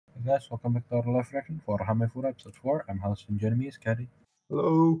Hey guys, welcome back to our live reaction for Hamefura episode 4. I'm Hal, and joining me is Caddy.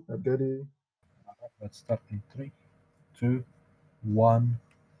 Hello, I'm Daddy. Alright, let's start in 3, 2, 1,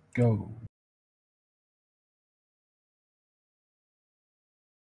 go.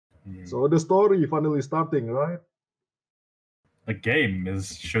 So the story finally starting, right? The game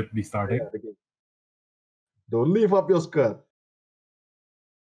should be starting. Yeah, the game. Don't leave up your skirt.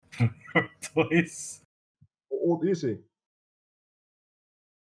 Toys. How old is he?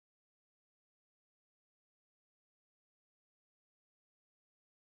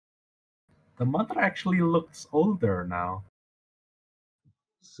 The mother actually looks older now.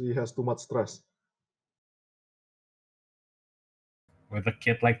 She has too much stress. With a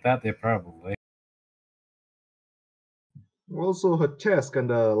kid like that, they probably. Also, her chest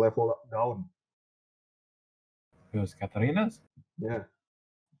kinda level down. Who's Katarina's? Yeah,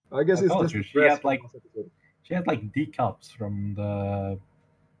 I guess I it's told just you, the dress from last episode. she had like decals from the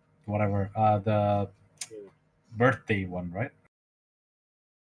the birthday one, right?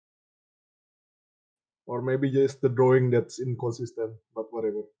 Or maybe just the drawing that's inconsistent, but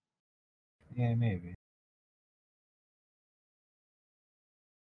whatever. Yeah, maybe.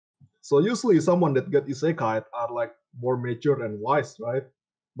 So usually someone that get isekai are like more mature and wise, right?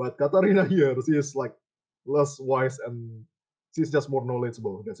 But Katarina here, she is like less wise and she's just more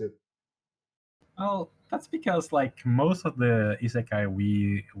knowledgeable. That's it. Well, that's because like most of the isekai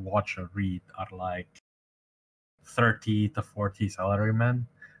we watch or read are like 30 to 40 salarymen.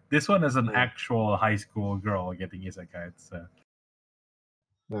 This one is an Yeah. actual high school girl getting isekai. So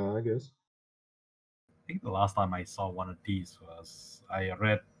Yeah, I guess. I think the last time I saw one of these was I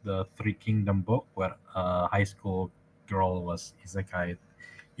read the Three Kingdom book where a high school girl was isekai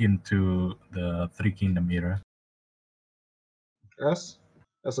into the Three Kingdom era. As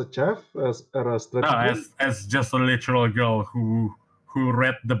a chef, as a No, strategy. as just a literal girl who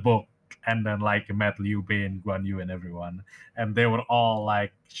read the book and then like met Liu Bei and Guan Yu and everyone, and they were all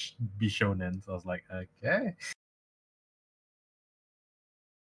like bishonen. So I was like, okay.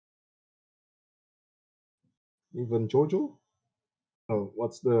 Even Jojo. Oh,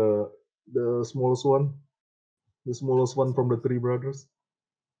 what's the smallest one? The smallest one from the three brothers.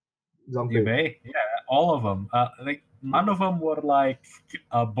 Liu Zhangfei. Bei, yeah, all of them. Like none of them were like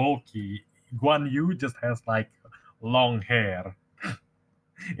bulky. Guan Yu just has like long hair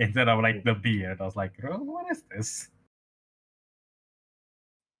instead of like the beard. I was like, oh, what is this?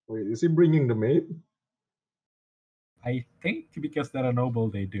 Wait, is he bringing the maid? I think because they're a noble,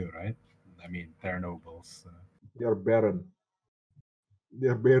 they do, right? I mean, they're nobles. They are barren. They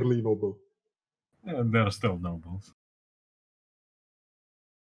are barely noble. And they're still nobles.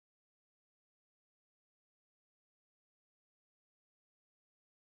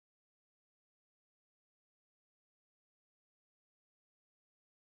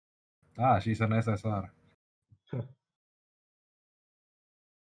 Ah, she's an SSR.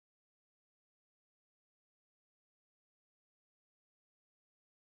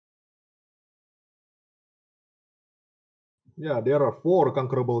 Yeah, there are 4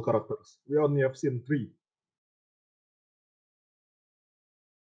 conquerable characters. We only have seen 3.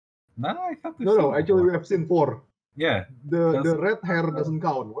 No, I thought No, actually we have seen 4. Yeah. The red hair doesn't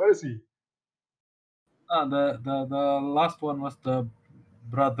count. Where is he? The last one was the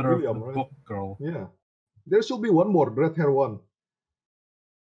brother William, of the right? book girl. Yeah. There should be one more, red hair one.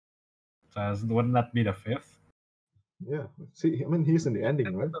 So wouldn't that be the 5th? Yeah. See, I mean, he's in the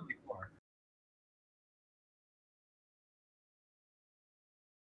ending, right?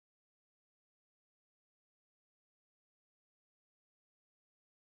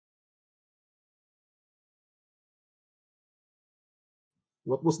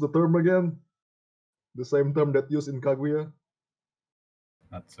 What was the term again? The same term that used in Kaguya?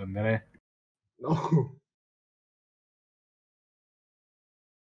 Natsundere. No.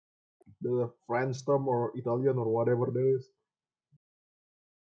 The French term or Italian or whatever there is.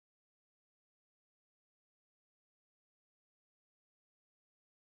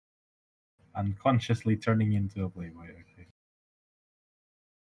 Unconsciously turning into a playboy. Okay.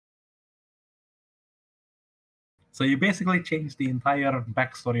 So you basically changed the entire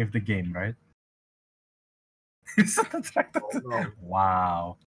backstory of the game, right? Oh, no.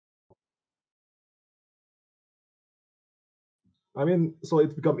 Wow. I mean, so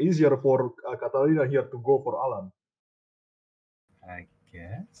it become easier for Catalina here to go for Alan. I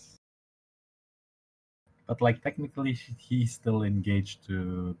guess. But like technically, he's still engaged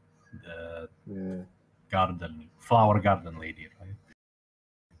to the flower garden lady, right?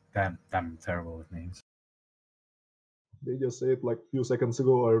 Damn, terrible with names. They just said like few seconds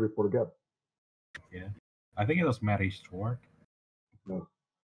ago. I already forgot. Yeah, I think it was Mary Stewart. No.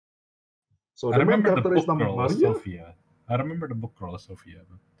 So I the main remember the character is book named girl, Maria. Sophia. I remember the book girl, Sophia.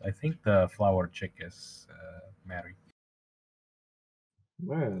 But I think the flower chick is Mary.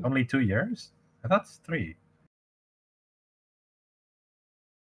 Man, Only 2 years? I thought it's 3.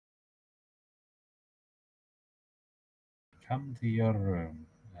 Come to your room.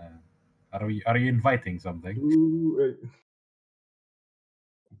 Are you inviting something? ooh,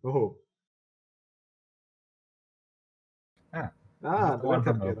 oh, Ah, the the one red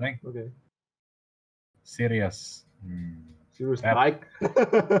from cat the kid. opening. Okay, Sirius. serious That Mike.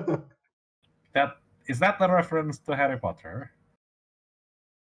 that is that the reference to Harry Potter?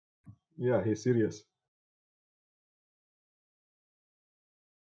 Yeah, he's serious.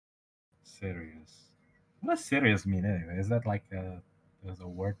 Sirius. What does Sirius mean anyway? Is that like there's a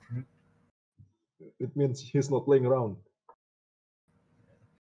word for it? It means he's not playing around.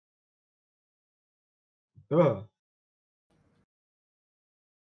 Ah,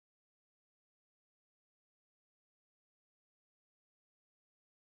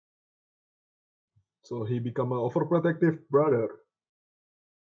 so he become a overprotective brother.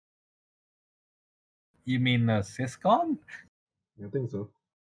 You mean Siscon? I think so.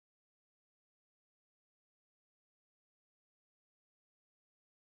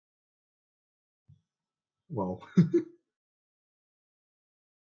 Wow.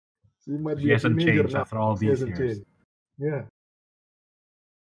 She might She be a hasn't teenager changed now. after all She these hasn't years. changed. Yeah.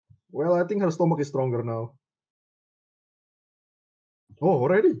 Well, I think her stomach is stronger now. Oh,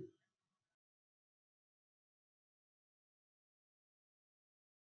 already?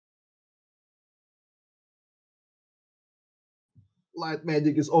 Light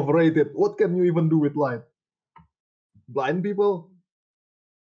magic is overrated. What can you even do with light? Blind people?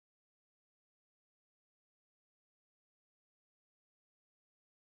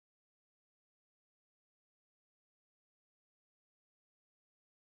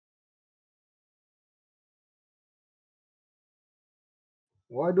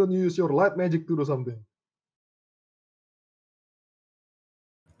 Why don't you use your light magic to do something?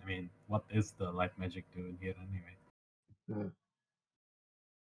 I mean, what is the light magic doing here anyway? Yeah.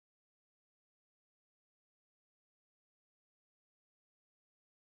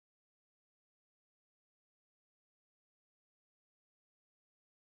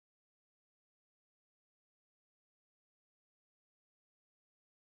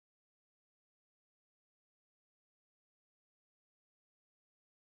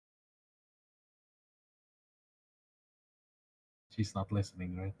 She's not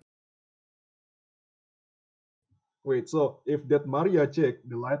listening, right? Wait, so if that Maria chick,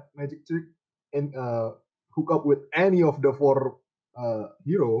 the light magic chick, and hook up with any of the four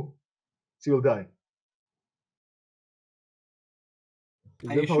hero, she'll die. Is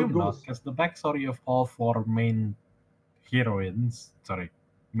I that how it assume not, goes? because the backstory of all 4 main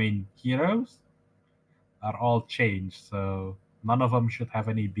main heroes are all changed, so none of them should have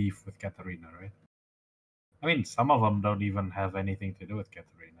any beef with Katarina, right? I mean, some of them don't even have anything to do with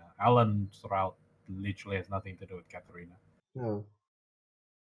Katarina. Alan's route literally has nothing to do with Katarina. Yeah.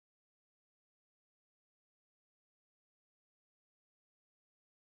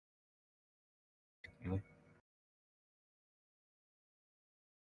 Really?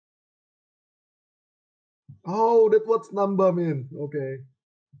 Oh, that's what Namba mean. Okay.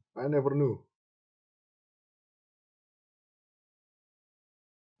 I never knew.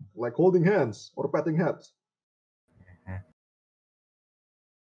 Like holding hands or patting heads. Eh.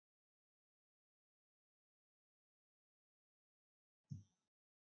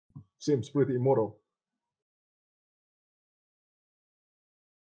 Seems pretty immoral.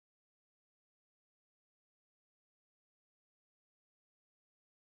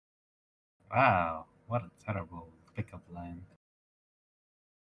 Wow, what a terrible pickup line.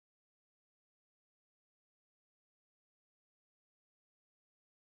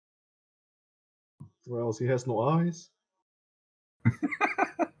 Well, she has no eyes.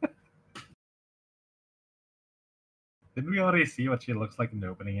 Didn't we already see what she looks like in the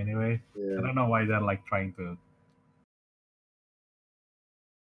opening anyway? Yeah. I don't know why they're like trying to.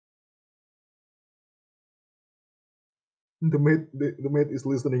 The maid is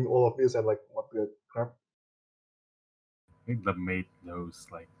listening all of this and like, what the crap? I think the mate knows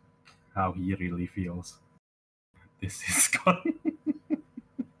like how he really feels. This is gone.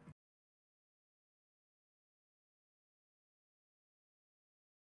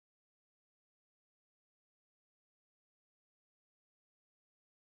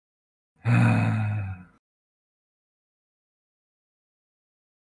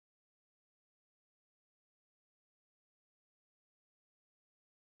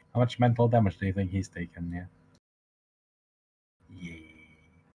 How much mental damage do you think he's taken? Yeah. Yeah.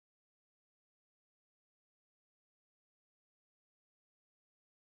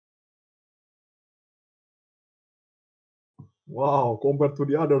 Wow, compared to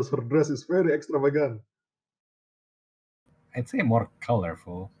the others, her dress is very extravagant. I'd say more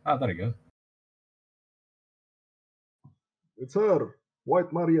colorful. Oh, there you go. It's her,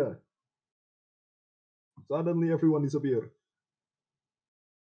 White Maria. Suddenly everyone disappeared.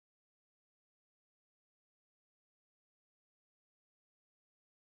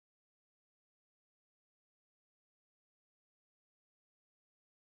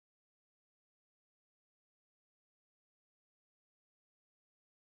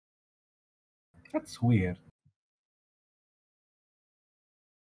 That's weird.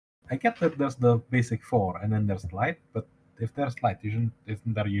 I get that there's the basic four and then there's light, but if there's light, isn't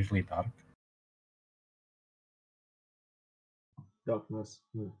there usually dark? Darkness.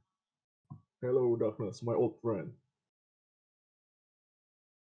 Hello, Darkness, my old friend.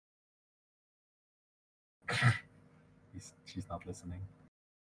 She's not listening.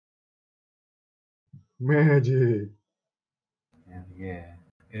 Magic. And yeah,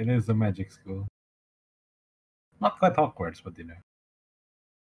 it is a magic school. Not quite Hogwarts, but you know.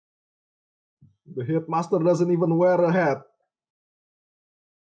 The headmaster doesn't even wear a hat.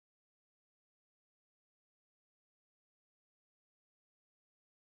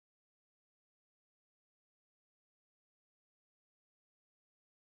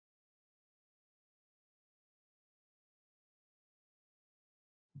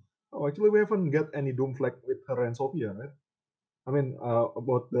 Oh, actually, we haven't get any doom flag with her and Sophia, right? I mean,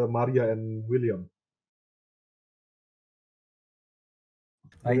 about the Maria and William.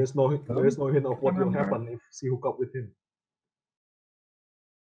 I There is no hint of what will remember. happen if she hook up with him.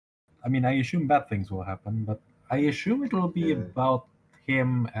 I mean, I assume bad things will happen, but I assume it will be Yeah. about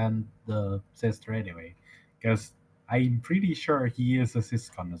him and the sister anyway, because I'm pretty sure he is a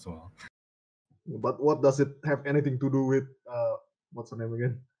siscon as well. But what does it have anything to do with what's her name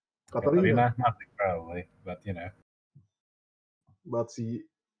again? Katarina. Nothing probably, but you know. But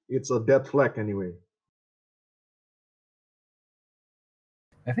it's a dead flag anyway.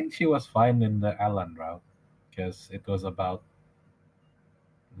 I think she was fine in the Alan route, because it was about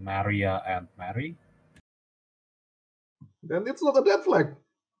Maria and Mary. Then it's not a dead flag.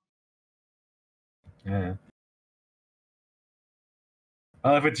 Yeah.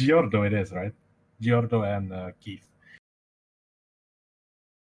 Well, if it's Giordo, it is, right? Giordo and Keith.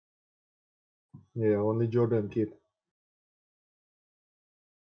 Yeah, only Jordan Kid.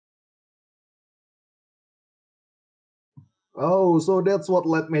 Oh, so that's what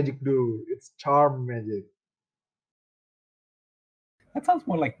light magic do. It's charm magic. That sounds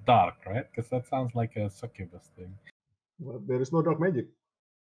more like dark, right? Because that sounds like a succubus thing. But there is no dark magic.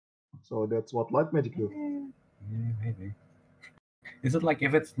 So that's what light magic do. Yeah, maybe. Is it like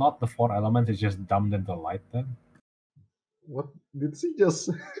if it's not the four elements, it's just dumbed into light then? What did she just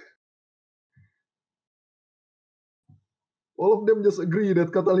all of them just agree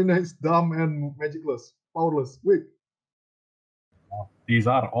that Catalina is dumb and magicless, powerless, weak. These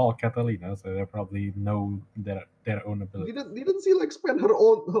are all Catalina, so they probably know their own ability. Didn't she like spend her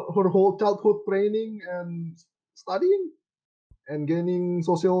whole childhood training and studying and gaining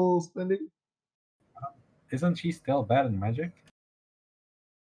social standing? Isn't she still bad in magic?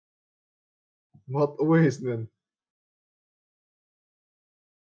 What ways then?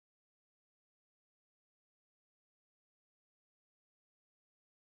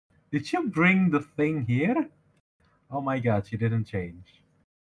 Did you bring the thing here? Oh my god, she didn't change.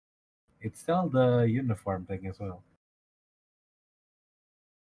 It's still the uniform thing as well.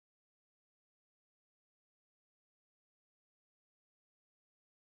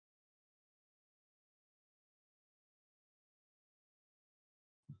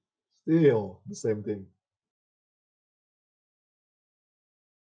 Still the same thing.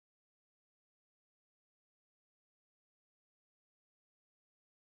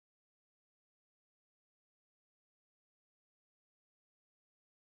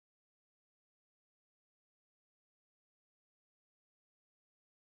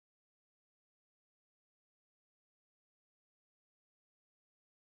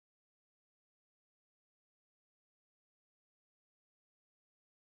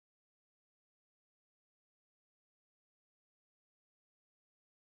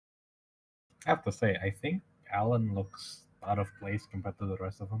 I have to say, I think Alan looks out of place compared to the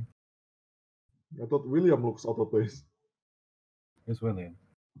rest of them. I thought William looks out of place. Who's William?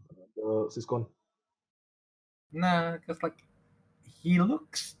 Siscon. Nah, because like he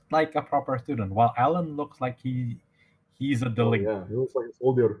looks like a proper student, while Alan looks like he's a Oh delinquent. yeah, he looks like a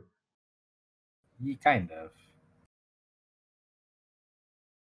soldier. He kind of.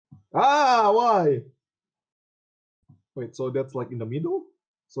 Ah, why? Wait, so that's like in the middle?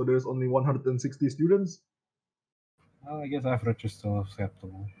 So there's only 160 students? Well, I guess average is still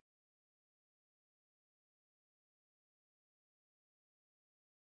acceptable.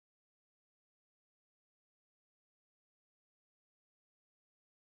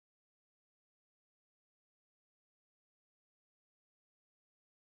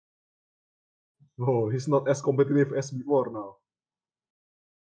 Oh, he's not as competitive as before now.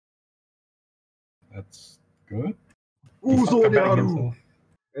 That's good. Ooh, He's not so comparing Nyaru. himself.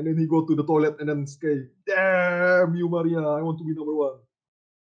 And then he go to the toilet and then say, "Damn you, Maria! I want to be number one.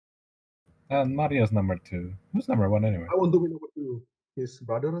 And Mario's number 2. Who's number 1 anyway? I want to be number two." His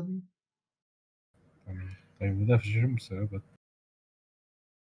brother, I think. I mean, I would have assumed so, but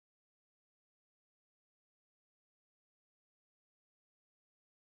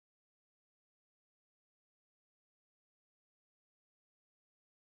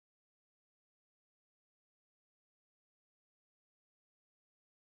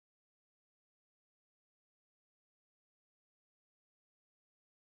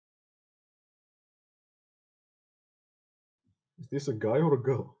Is this a guy or a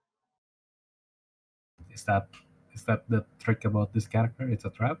girl? is that the trick about this character? It's a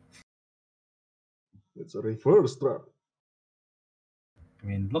trap. It's a reverse trap. I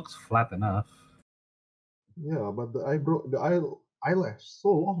mean, it looks flat enough. Yeah, but the eyelash so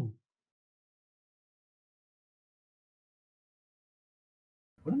long.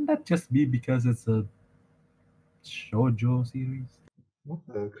 Wouldn't that just be because it's a shoujo series? What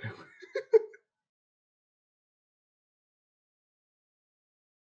the crap?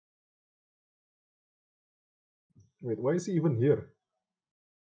 Wait, why is he even here?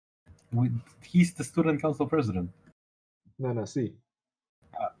 He's the student council president. Nah, see.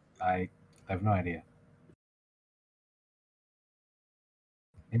 I have no idea.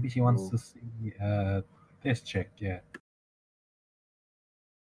 Maybe she wants to see this chick. Yeah.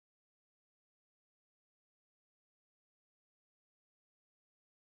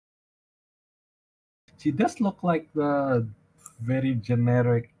 She does look like the very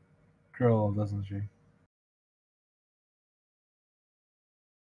generic girl, doesn't she?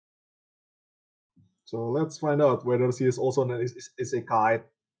 So let's find out whether she is also an isekai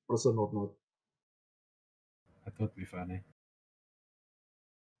person or not. That would be funny.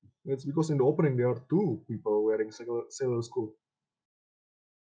 It's because in the opening there are two people wearing sailor school.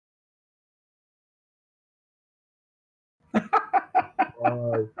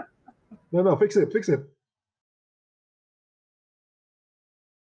 Why? No, fix it.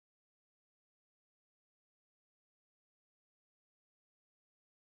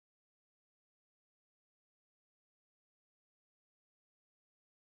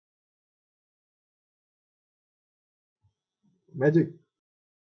 Magic.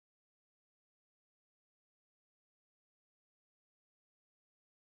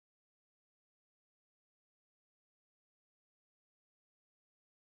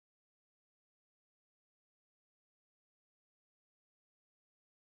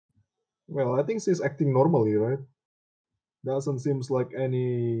 Well, I think she's acting normally, right? Doesn't seems like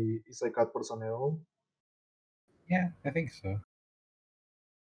any isekai personnel. Yeah, I think so.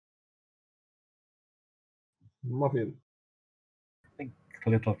 Muffin. I think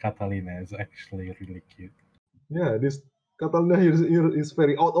little Catalina is actually really cute. Yeah, this Catalina here is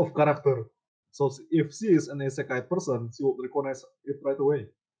very out of character. So if she is an isekai person, she would recognize it right away.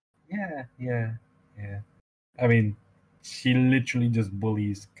 Yeah. I mean, she literally just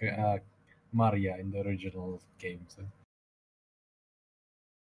bullies Maria in the original game. So.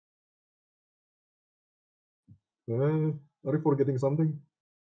 Are you forgetting something?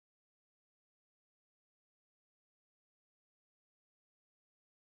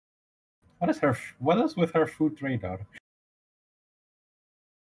 What is with her food radar?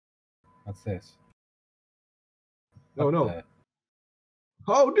 What's this? No.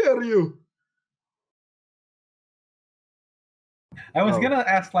 How dare you? I was Oh. gonna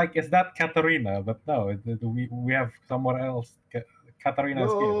ask, like, is that Katarina? But no, we have somewhere else. Katarina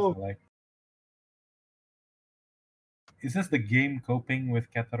is here. So, like, is this the game coping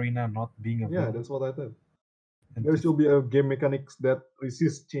with Katarina not being a Yeah, villain? that's what I thought. There should be a game mechanics that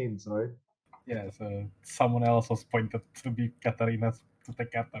resist change, right? Yeah, so someone else was pointed to be Katarina's to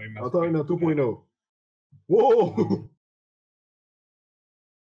take Katarina's. Katarina 2.0. Whoa!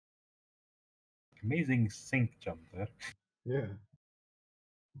 Amazing sync jump there. Yeah.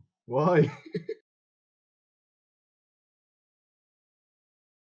 Why?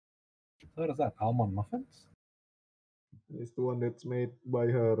 So what is that? Almond muffins? It's the one that's made by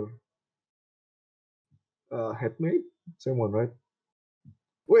her headmate? Same one, right?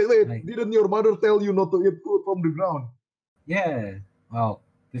 Wait. Didn't your mother tell you not to eat food from the ground? Yeah. Well,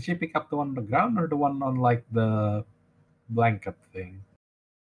 did she pick up the one on the ground or the one on like the blanket thing.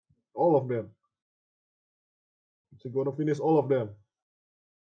 All of them. She's gonna finish all of them.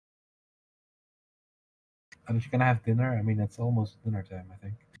 And she's gonna have dinner. I mean, it's almost dinner time, I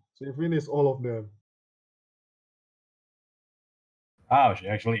think. She finished all of them. Oh, she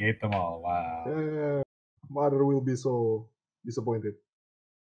actually ate them all. Wow. Yeah, mother will be so disappointed.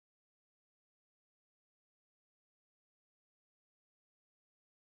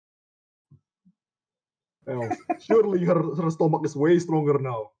 Well, surely her stomach is way stronger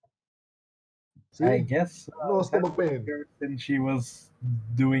now. See? I guess No stomach pain. since she was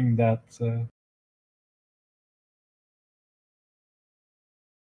doing that.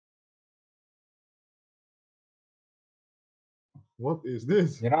 What is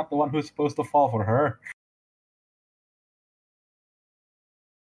this? You're not the one who's supposed to fall for her.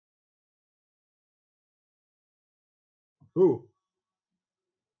 Who?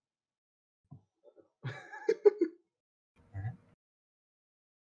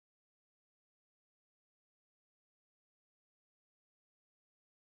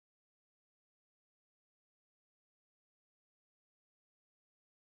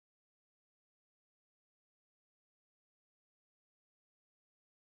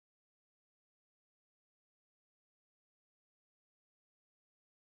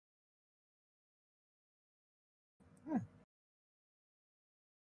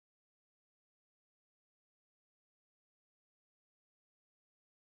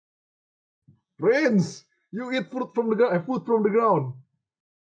 Prince, you eat fruit from the ground. Food from the ground.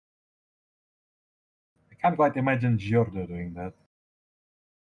 I can't quite imagine Giorgio doing that.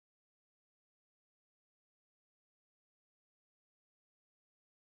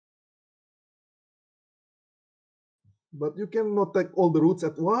 But you cannot take all the roots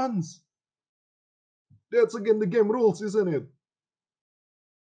at once. That's again the game rules, isn't it?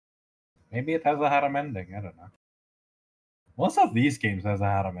 Maybe it has a harem ending. I don't know. Most of these games has a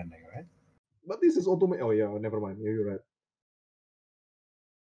harem ending, right? But this is automatic. Oh yeah, never mind. Yeah, you're right.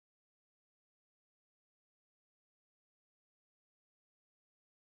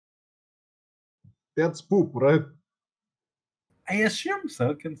 That's poop, right? I assume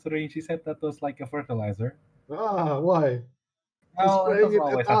so, considering she said that was like a fertilizer. Ah, why? Well, it spraying doesn't it at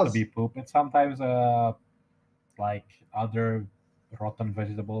always have to us. be poop. It's sometimes like other rotten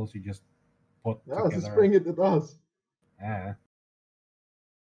vegetables you just put Yeah, she's together. spraying it at us. Yeah.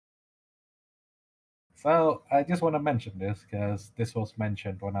 So I just want to mention this because this was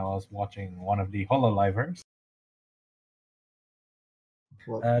mentioned when I was watching one of the Hololivers.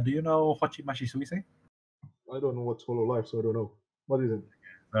 What? Do you know Hochimashi Suisei? I don't know what's Hollow Life, so I don't know. What is it?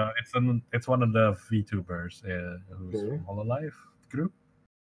 It's one of the VTubers who's Okay. from Hololive group.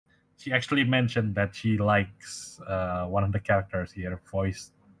 She actually mentioned that she likes one of the characters here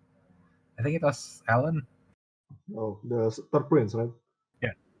voiced. I think it was Alan. Oh, the third prince, right?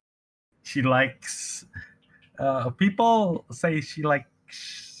 Yeah. She likes. People say she likes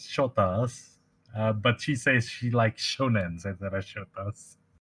shotas, but she says she likes shonens instead of shotas.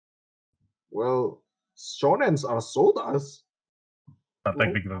 Well, shonens are sodas. But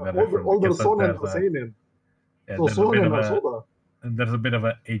technically, they're different All the because shonen are seinen. So there's a bit shonen of are a soda. there's a bit of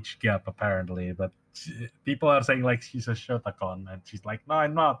an age gap apparently. But people are saying like she's a shotakon, and she's like, no,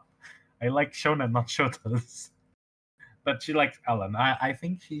 I'm not. I like shonen, not shotas. But she likes Ellen. I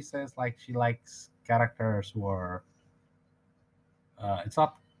think she says like she likes characters who are. It's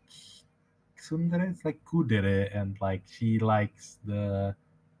not tsundere, it's like kudere, and like she likes the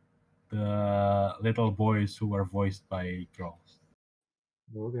little boys who are voiced by girls.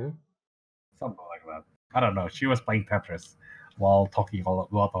 Okay. Something like that. I don't know. She was playing Tetris while talking about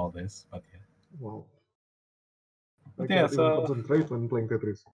all this, but yeah. Wow. I But yeah, cannot even so concentrate when playing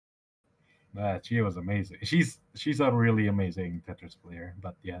Tetris. she was amazing. She's a really amazing Tetris player.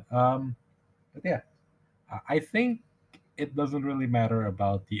 But yeah, I think it doesn't really matter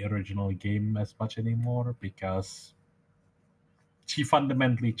about the original game as much anymore because she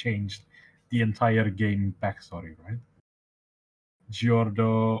fundamentally changed the entire game backstory, right?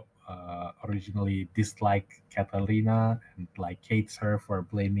 Giordo originally disliked Catalina and like hates her for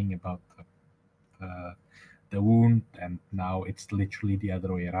blaming about the wound, and now it's literally the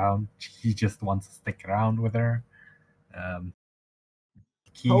other way around. He just wants to stick around with her. Um,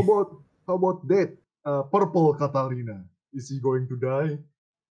 Keith, How about that? Purple Catalina. Is he going to die?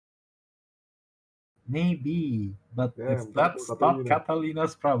 maybe, but Damn, Purple that's not Catalina.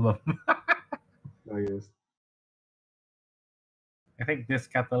 Catalina's problem. I guess. I think this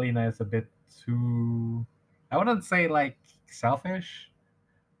Catalina is a bit too. I wouldn't say like selfish,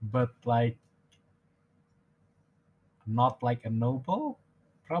 but like not like a noble.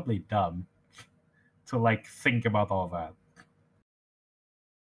 Probably dumb to like think about all that.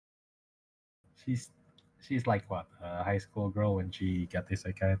 she's like what, a high school girl when she got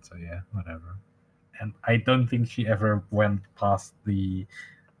isekai. So yeah, whatever. And I don't think she ever went past the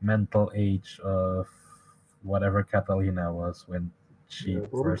mental age of whatever Catalina was when she Yeah,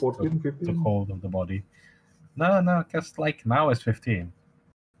 probably first 14, took 15. hold of the body. No, because like now it's 15.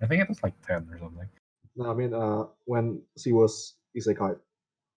 I think it was like 10 or something. No, I mean, when she was isekai.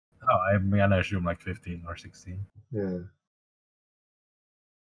 Oh, I'm gonna assume like 15 or 16. Yeah.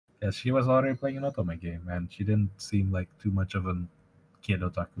 Yes, she was already playing an Otome game, and she didn't seem like too much of a kid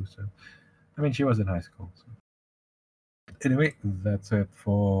otaku. So, I mean, she was in high school. So. Anyway, that's it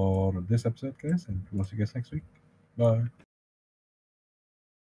for this episode, guys, and we'll see you guys next week. Bye.